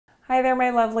Hi there,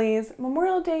 my lovelies.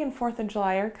 Memorial Day and 4th of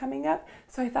July are coming up,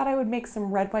 so I thought I would make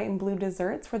some red, white, and blue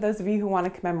desserts for those of you who want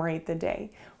to commemorate the day.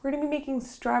 We're going to be making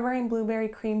strawberry and blueberry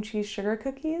cream cheese sugar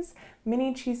cookies,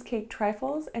 mini cheesecake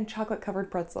trifles, and chocolate-covered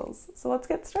pretzels. So let's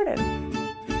get started.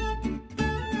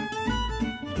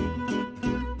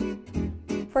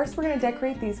 First, we're going to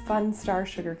decorate these fun star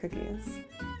sugar cookies.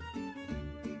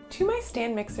 To my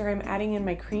stand mixer, I'm adding in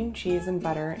my cream cheese and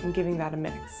butter and giving that a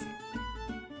mix.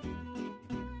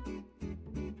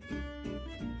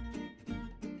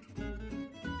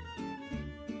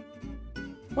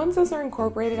 Once those are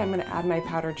incorporated, I'm going to add my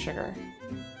powdered sugar.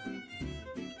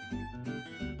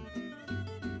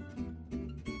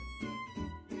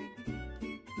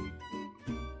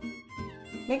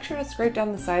 Make sure to scrape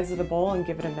down the sides of the bowl and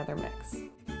give it another mix.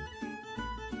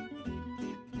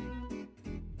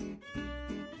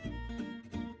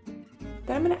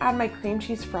 Then I'm going to add my cream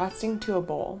cheese frosting to a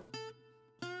bowl.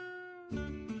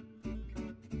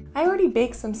 I already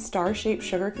baked some star-shaped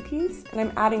sugar cookies, and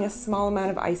I'm adding a small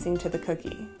amount of icing to the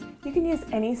cookie. You can use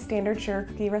any standard sugar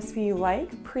cookie recipe you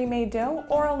like, pre-made dough,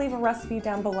 or I'll leave a recipe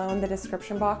down below in the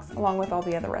description box along with all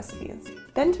the other recipes.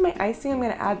 Then to my icing, I'm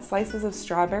going to add slices of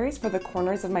strawberries for the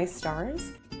corners of my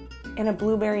stars, and a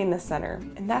blueberry in the center,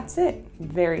 and that's it.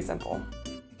 Very simple.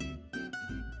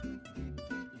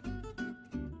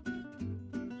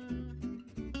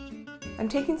 I'm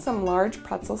taking some large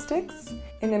pretzel sticks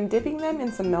and I'm dipping them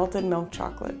in some melted milk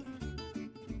chocolate.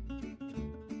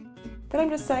 Then I'm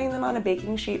just setting them on a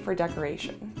baking sheet for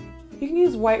decoration. You can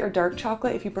use white or dark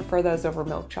chocolate if you prefer those over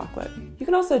milk chocolate. You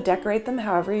can also decorate them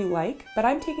however you like, but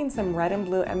I'm taking some red and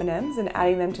blue M&Ms and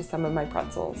adding them to some of my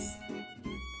pretzels.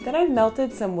 Then I've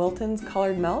melted some Wilton's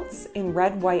colored melts in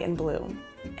red, white, and blue.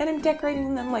 And I'm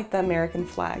decorating them like the American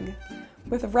flag,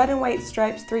 with red and white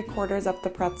stripes 3/4 up the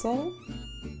pretzel,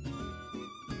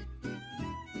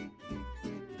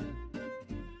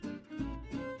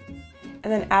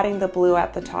 and then adding the blue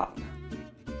at the top.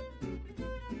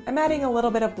 I'm adding a little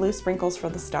bit of blue sprinkles for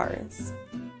the stars.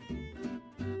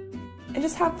 And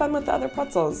just have fun with the other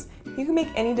pretzels. You can make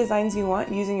any designs you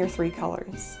want using your 3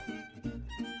 colors.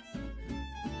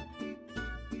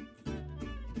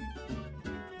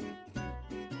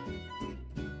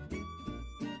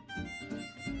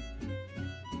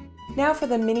 Now for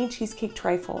the mini cheesecake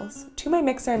trifles. To my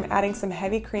mixer, I'm adding some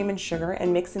heavy cream and sugar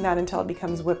and mixing that until it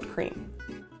becomes whipped cream.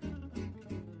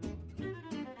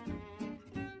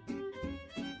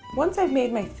 Once I've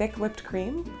made my thick whipped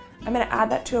cream, I'm going to add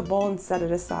that to a bowl and set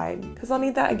it aside, because I'll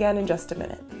need that again in just a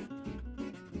minute.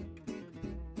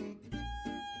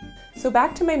 So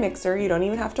back to my mixer, you don't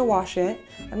even have to wash it.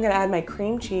 I'm going to add my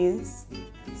cream cheese,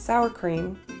 sour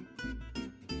cream,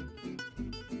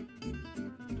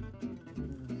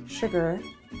 sugar,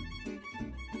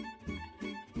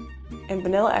 and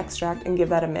vanilla extract and give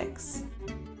that a mix.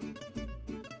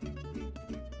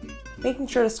 Making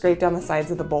sure to scrape down the sides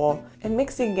of the bowl and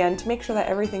mixing again to make sure that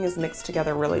everything is mixed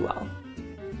together really well.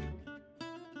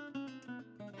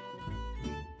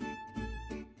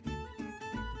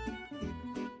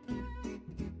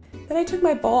 Then I took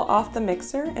my bowl off the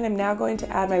mixer and I'm now going to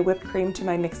add my whipped cream to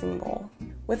my mixing bowl.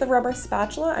 With a rubber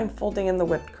spatula, I'm folding in the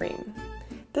whipped cream.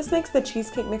 This makes the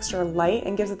cheesecake mixture light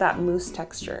and gives it that mousse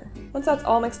texture. Once that's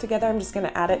all mixed together, I'm just going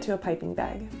to add it to a piping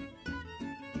bag.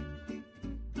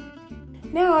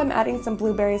 Now I'm adding some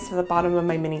blueberries to the bottom of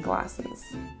my mini glasses.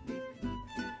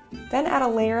 Then add a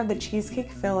layer of the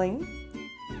cheesecake filling,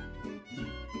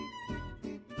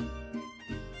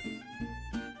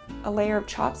 a layer of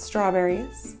chopped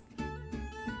strawberries,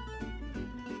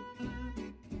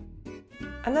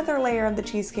 another layer of the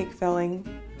cheesecake filling,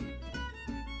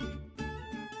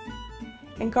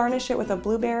 and garnish it with a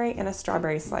blueberry and a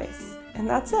strawberry slice. And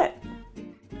that's it!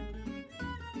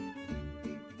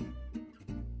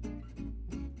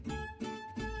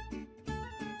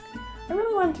 I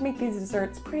really wanted to make these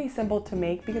desserts pretty simple to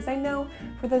make because I know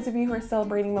for those of you who are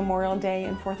celebrating Memorial Day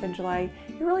and 4th of July,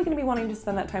 you're really going to be wanting to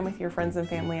spend that time with your friends and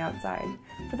family outside.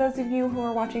 For those of you who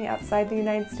are watching outside the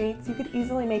United States, you could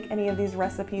easily make any of these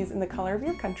recipes in the color of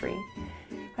your country.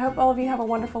 I hope all of you have a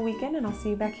wonderful weekend and I'll see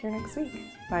you back here next week.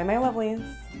 Bye, my lovelies.